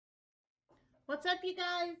What's up, you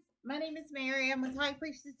guys? My name is Mary. I'm with High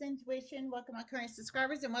Priestess Intuition. Welcome, my current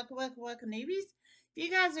subscribers, and welcome, newbies. If you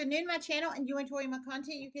guys are new to my channel and you enjoy my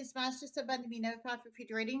content, you can smash the sub button to be notified for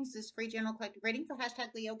future readings. This free general collective reading for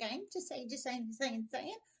 #Leo game. Just saying.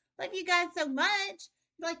 Love you guys so much. If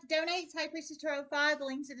you'd like to donate, it's High Priestess Tarot 5. The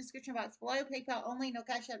link's in the description box below. PayPal only, no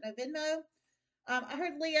Cash App, no Venmo. I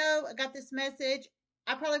heard Leo. I got this message.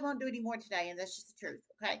 I probably won't do any more today, and that's just the truth,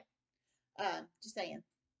 okay? Just saying.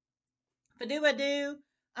 If I do,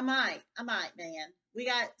 I might, man. We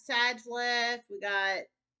got Sag left. We got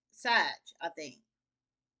Sag, I think,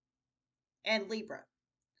 and Libra.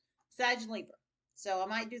 Sag and Libra. So I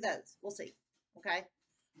might do those. We'll see. Okay.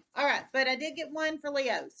 All right. But I did get one for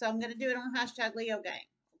Leo. So I'm going to do it on #Leo game.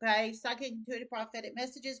 Okay. Psychic, intuitive, prophetic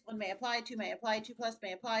messages. One may apply. Two may apply. 2+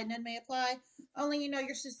 may apply. None may apply. Only you know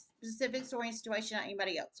your specific story and situation, not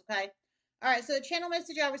anybody else. Okay. All right. So the channel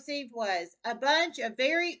message I received was a bunch of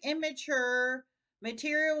very immature,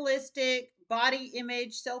 materialistic, body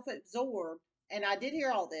image, self-absorbed, and I did hear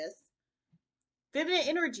all this. Feminine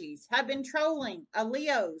energies have been trolling a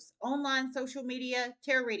Leo's online social media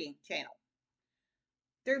tarot reading channel.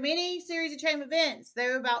 Through many series of chain events,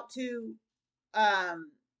 they're about to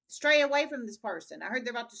stray away from this person. I heard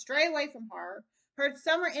they're about to stray away from her. Heard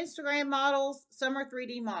some are Instagram models, some are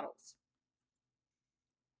 3D models.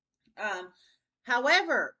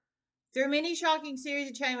 However, through many shocking series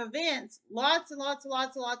of chain events, lots of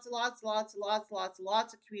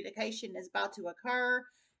communication is about to occur,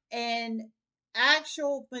 and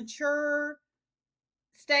actual mature,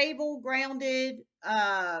 stable, grounded,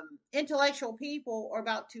 intellectual people are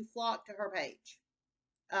about to flock to her page.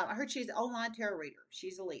 I heard she's an online tarot reader.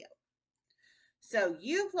 She's a Leo. So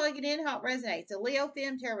you plug it in how it resonates. A Leo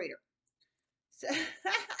femme tarot reader. So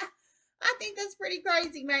I think that's pretty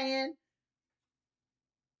crazy, man.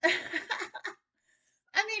 I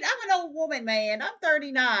mean, I'm an old woman, man. I'm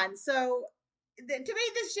 39. So to me,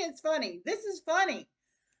 this shit's funny. This is funny.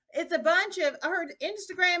 It's a bunch of, I heard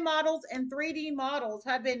Instagram models and 3D models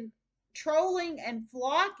have been trolling and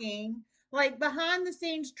flocking, like behind the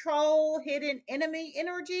scenes troll, hidden enemy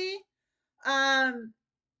energy. A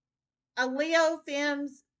Leo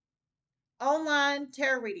Femmes online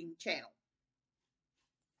tarot reading channel.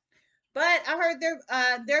 But I heard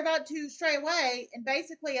they're about to stray away, and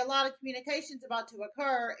basically a lot of communications about to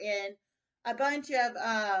occur, and a bunch of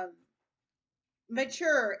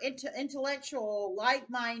mature, intellectual,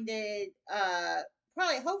 like-minded,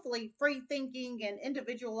 probably hopefully free-thinking and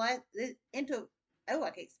I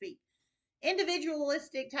can't speak.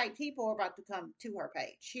 Individualistic type people are about to come to her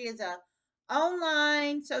page. She is a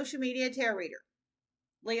online social media tarot reader.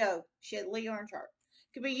 Leo. She had Leo in her chart.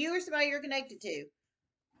 Could be you or somebody you're connected to.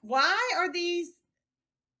 Why are these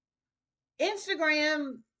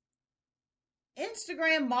Instagram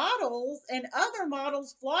models and other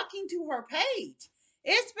models flocking to her page?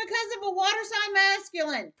 It's because of a water sign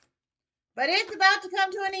masculine. But it's about to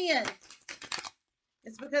come to an end.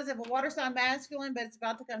 It's because of a water sign masculine, but it's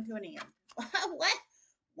about to come to an end. What?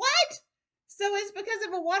 So it's because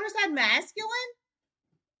of a water sign masculine?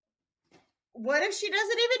 What if she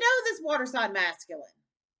doesn't even know this water sign masculine?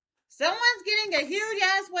 Someone's getting a huge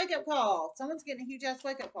ass wake up call.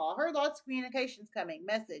 I heard lots of communications coming.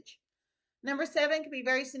 Message. Number 7 could be a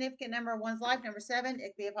very significant number of one's life. Number 7,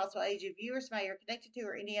 it could be a possible age of viewers, somebody you're connected to,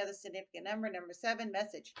 or any other significant number. Number 7,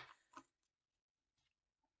 message.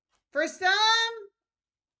 For some,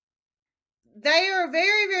 they are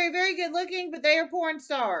very, very good looking, but they are porn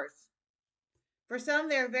stars. For some,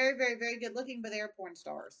 they are very good looking, but they are porn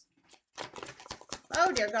stars. Oh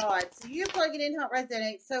dear God! So you plug it in how it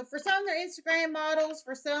resonates. So for some, they're Instagram models.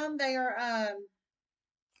 For some, they are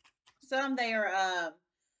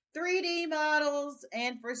 3D models,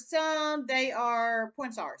 and for some, they are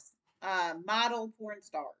porn stars. Model porn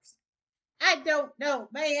stars. I don't know,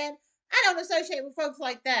 man. I don't associate with folks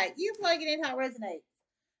like that. You plug it in how it resonates.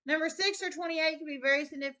 Number 6 or 28 can be very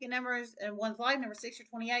significant numbers in one's life. Number 6 or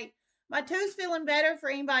 28. My tooth's feeling better. For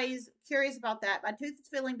anybody who's curious about that, my tooth is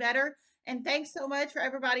feeling better. And thanks so much for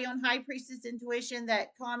everybody on High Priestess Intuition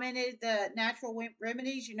that commented the natural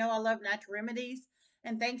remedies. You know I love natural remedies.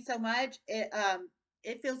 And thanks so much.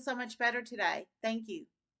 It feels so much better today. Thank you.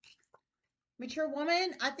 Mature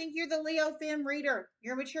woman, I think you're the Leo Femme reader.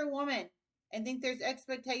 You're a mature woman. And think there's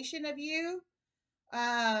expectation of you.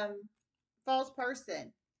 False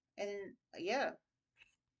person. And yeah.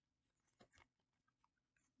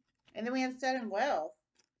 And then we have sudden wealth.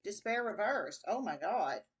 Despair reversed. Oh my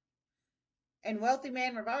God. And wealthy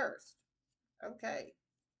man reversed. Okay.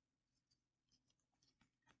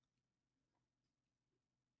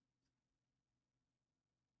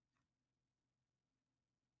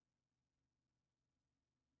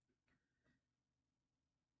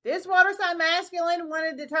 This water sign masculine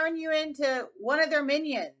wanted to turn you into one of their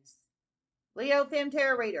minions. Leo Fem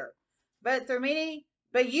Tarot Reader. But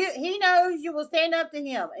he knows you will stand up to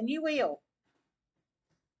him, and you will.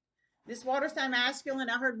 This water sign masculine,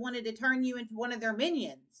 I heard, wanted to turn you into one of their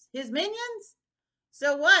minions. His minions?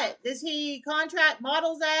 So what? Does he contract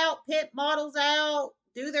models out, pimp models out,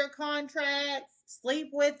 do their contracts, sleep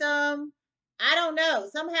with them? I don't know.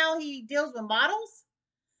 Somehow he deals with models.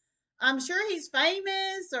 I'm sure he's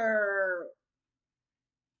famous or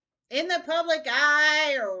in the public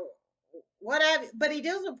eye or whatever, but he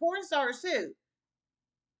deals with porn stars too.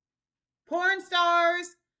 Porn stars,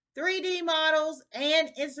 3D models, and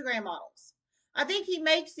Instagram models. I think he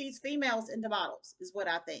makes these females into models, is what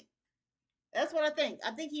I think. That's what I think.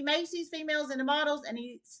 I think he makes these females into models and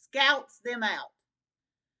he scouts them out.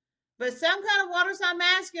 But some kind of water sign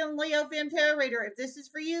masculine Leo Fem Tarot Reader, if this is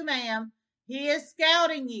for you, ma'am, he is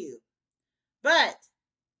scouting you. But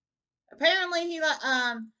apparently he loves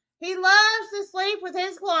to sleep with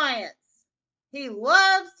his clients. He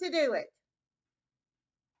loves to do it.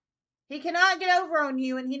 He cannot get over on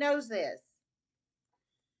you, and he knows this.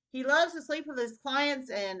 He loves to sleep with his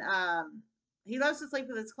clients, and he loves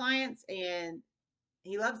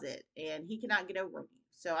it, and he cannot get over on you.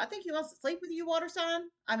 So I think he wants to sleep with you, water sign.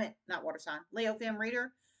 I mean, not water sign, Leo Fem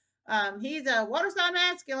Reader. He's a water sign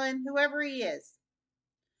masculine, whoever he is.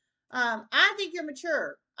 I think you're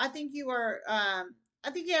mature. I think you are, I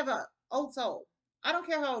think you have an old soul. I don't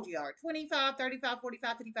care how old you are, 25, 35,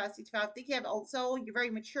 45, 55, 65. I think you have an old soul. You're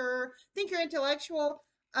very mature. I think you're intellectual.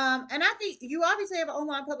 And I think you obviously have an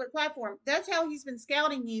online public platform. That's how he's been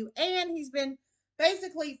scouting you. And he's been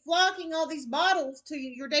basically flocking all these models to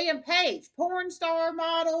your damn page. Porn star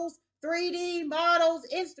models, 3D models,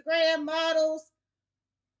 Instagram models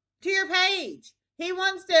to your page. He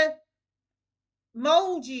wants to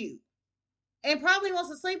mold you and probably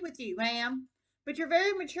wants to sleep with you, ma'am. But you're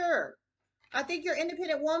very mature. I think you're an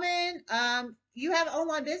independent woman. You have an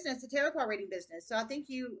online business, a tarot card reading business. So I think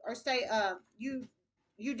you are you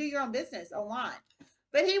do your own business online.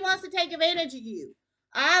 But he wants to take advantage of you.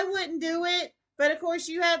 I wouldn't do it, but of course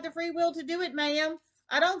you have the free will to do it, ma'am.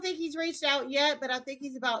 I don't think he's reached out yet, but I think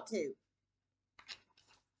he's about to.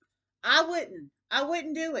 I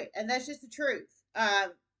wouldn't do it, and that's just the truth.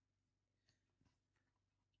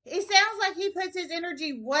 It sounds like he puts his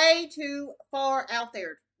energy way too far out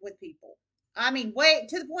there with people. I mean, way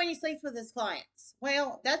to the point he sleeps with his clients.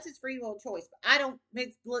 Well, that's his free will choice. But I don't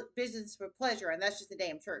mix business for pleasure, and that's just the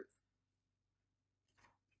damn truth.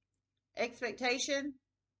 Expectation.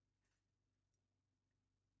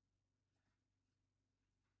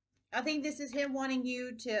 I think this is him wanting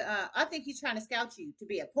you to. I think he's trying to scout you to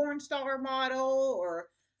be a porn star model or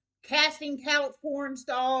casting couch porn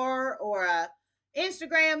star or a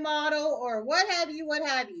Instagram model or what have you. What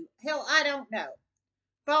have you? Hell, I don't know.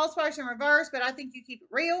 False person reverse, but I think you keep it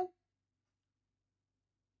real.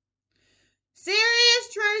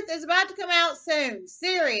 Serious truth is about to come out soon.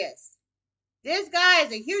 Serious. This guy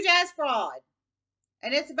is a huge ass fraud.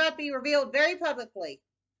 And it's about to be revealed very publicly.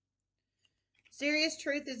 Serious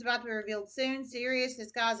truth is about to be revealed soon. Serious,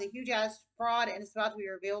 this guy's a huge ass fraud and it's about to be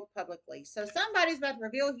revealed publicly. So somebody's about to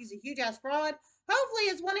reveal he's a huge ass fraud. Hopefully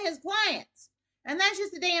it's one of his clients. And that's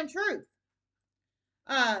just the damn truth.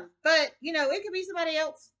 But, you know, it could be somebody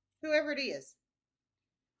else, whoever it is.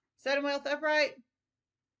 Sudden wealth upright.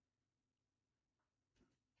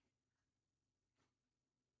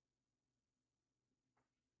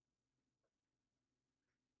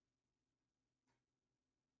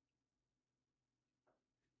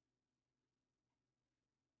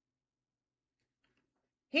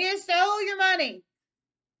 He has stole your money.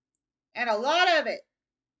 And a lot of it.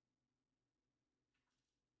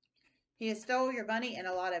 He has stole your money and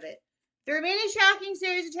a lot of it. Through many shocking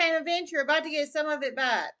series of chain events, you're about to get some of it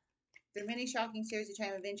back. Through many shocking series of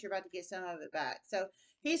chain events, you're about to get some of it back. So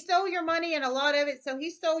he stole your money and a lot of it. So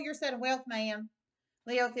he stole your set of wealth, ma'am.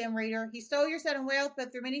 Leo Fem Reader. He stole your set of wealth,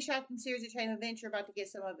 but through many shocking series of chain events, you're about to get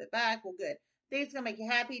some of it back. Well, good. I think it's going to make you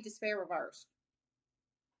happy. Despair reverse.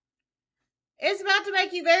 It's about to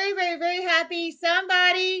make you very, very, very happy.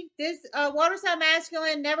 Somebody, this water sign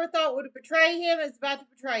masculine, never thought would betray him. Is about to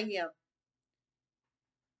betray him.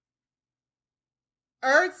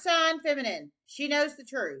 Earth sign feminine. She knows the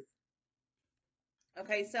truth.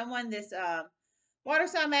 Okay, someone this water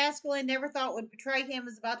sign masculine never thought would betray him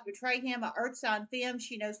is about to betray him. A earth sign femme,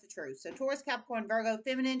 she knows the truth. So Taurus, Capricorn, Virgo,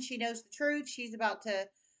 feminine, she knows the truth. She's about to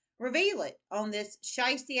reveal it on this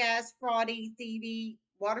shisty ass, fraudy, thievy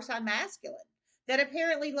water sign masculine that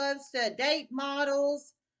apparently loves to date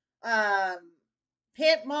models,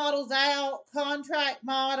 pimp models out, contract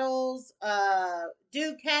models,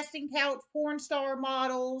 do casting couch porn star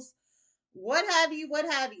models, what have you, what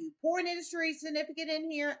have you. Porn industry is significant in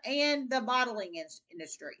here, and the modeling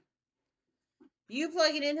industry. You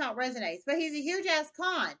plug it in how it resonates. But he's a huge ass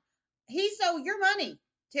con. He stole your money,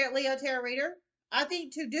 Leo Tarot Reader. I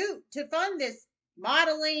think to fund this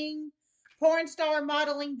modeling, porn star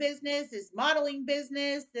modeling business, this modeling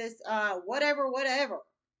business, this whatever.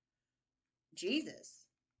 Jesus.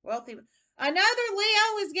 Wealthy. Another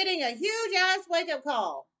Leo is getting a huge ass wake up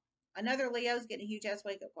call. Another Leo's getting a huge ass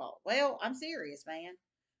wake up call. Well, I'm serious, man.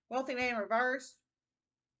 Wealthy man reverse.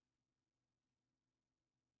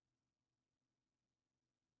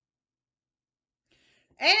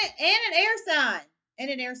 And an air sign. And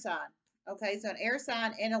an air sign. Okay, so an air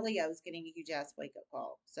sign and a Leo is getting a huge ass wake up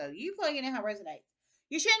call. So you plug in how it resonates.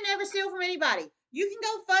 You shouldn't ever steal from anybody. You can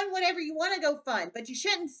go fund whatever you want to go fund, but you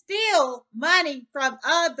shouldn't steal money from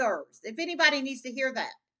others. If anybody needs to hear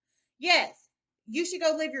that. Yes, you should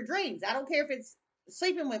go live your dreams. I don't care if it's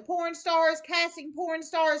sleeping with porn stars, casting porn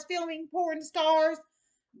stars, filming porn stars,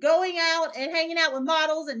 going out and hanging out with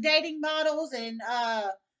models and dating models and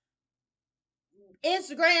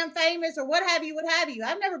Instagram famous or what have you, what have you.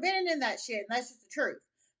 I've never been in that shit, and that's just the truth.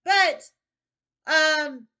 But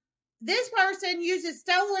this person uses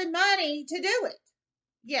stolen money to do it.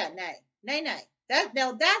 Yeah, nay. That's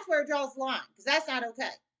where it draws the line, because that's not okay.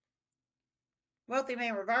 Wealthy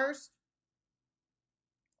man reversed.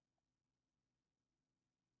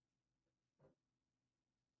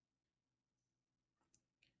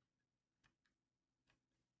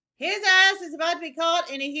 His ass is about to be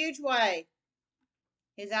caught in a huge way.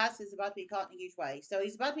 His ass is about to be caught in a huge way. So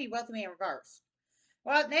he's about to be wealthy man reversed.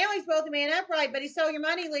 Well, now he's wealthy man upright, but he stole your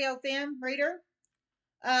money, Leo Fem, reader.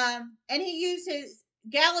 And he used his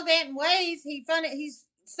gallivanting ways. He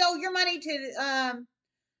stole your money to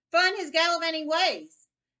fund his gallivanting ways.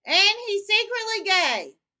 And he's secretly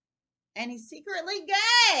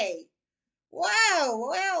gay. Wow,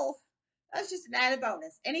 well, that's just an added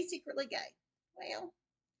bonus. And he's secretly gay. Well,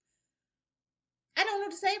 I don't know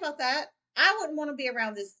what to say about that. I wouldn't want to be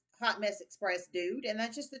around this hot mess express dude, and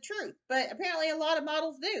that's just the truth. But apparently a lot of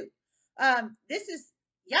models do. This is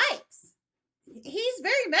yikes. He's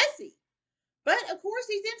very messy. But of course,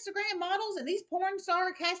 these Instagram models and these porn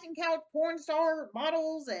star casting couch porn star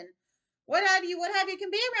models and what have you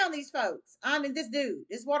can be around these folks. I mean, this dude,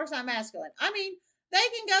 this water sign masculine. I mean, they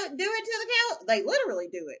can go do it to the couch. They literally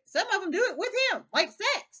do it. Some of them do it with him, like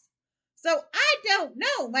sex. So I don't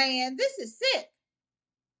know, man. This is sick.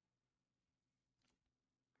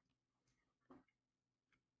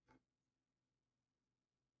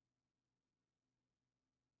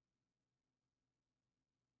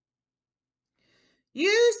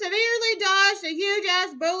 You severely dodged a huge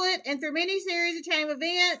ass bullet, and through many series of chain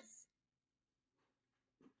events,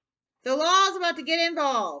 the law is about to get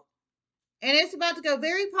involved. And it's about to go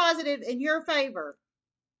very positive in your favor.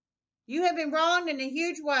 You have been wronged in a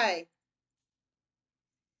huge way.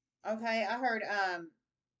 Okay, I heard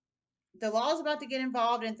the law is about to get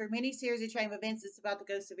involved, and through many series of chain events, it's about to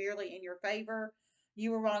go severely in your favor.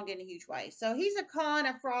 You were wronged in a huge way. So he's a con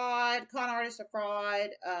artist, a fraud.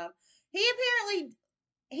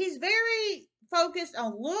 He's very focused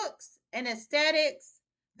on looks and aesthetics,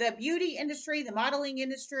 the beauty industry, the modeling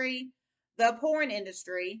industry, the porn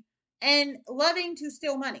industry, and loving to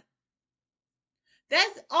steal money.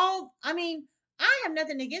 That's all. I mean, I have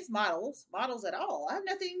nothing against models at all. I have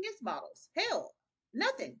nothing against models. Hell,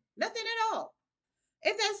 nothing at all.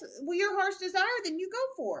 If that's your heart's desire, then you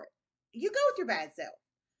go for it. You go with your bad self.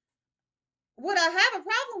 What I have a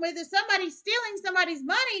problem with is somebody stealing somebody's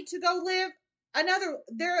money to go live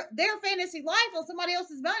their fantasy life on somebody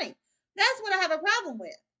else's money. That's what I have a problem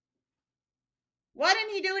with. Why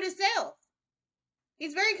didn't he do it himself?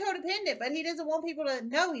 He's very codependent, but he doesn't want people to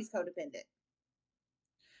know he's codependent.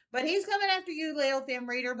 But he's coming after you, Leo Fem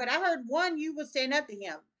Reader. But I heard you will stand up to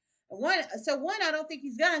him. One, I don't think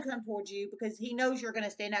he's gonna come towards you because he knows you're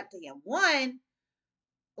gonna stand up to him. One,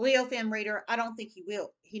 Leo Fem Reader, I don't think he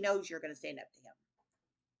will. He knows you're gonna stand up to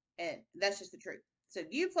him, and that's just the truth. So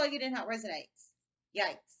you plug it in how it resonates.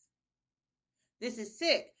 Yikes! This is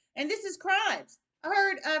sick, and this is crimes. I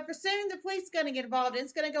heard for soon the police are gonna get involved, and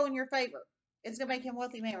it's gonna go in your favor. It's gonna make him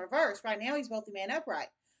wealthy man reverse. Right now he's wealthy man upright.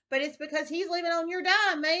 But it's because he's living on your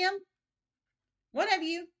dime, ma'am. One of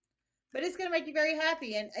you. But it's going to make you very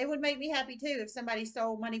happy. And it would make me happy too if somebody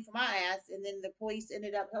stole money from my ass and then the police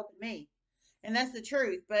ended up helping me. And that's the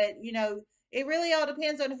truth. But, it really all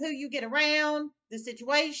depends on who you get around, the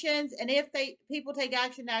situations, and if people take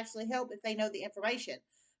action to actually help if they know the information.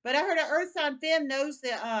 But I heard an Earth sign femme knows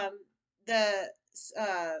the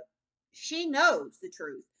she knows the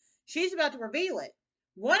truth. She's about to reveal it.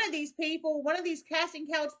 One of these people, one of these casting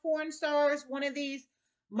couch porn stars, one of these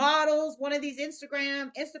models, one of these Insta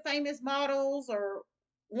famous models, or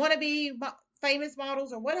wannabe famous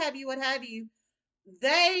models, or what have you,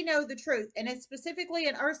 they know the truth. And it's specifically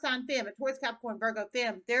an Earth sign femme, a Taurus, Capricorn, Virgo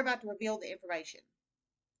femme. They're about to reveal the information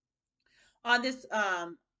on this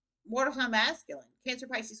water sign masculine, Cancer,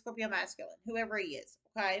 Pisces, Scorpio masculine, whoever he is.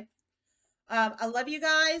 Okay. I love you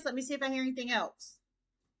guys. Let me see if I hear anything else.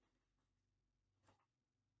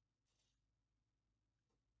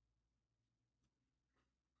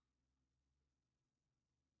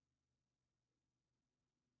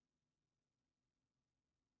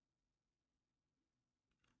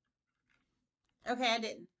 Okay, I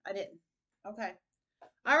didn't. Okay.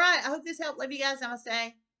 All right. I hope this helped. Love you guys.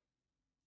 Namaste.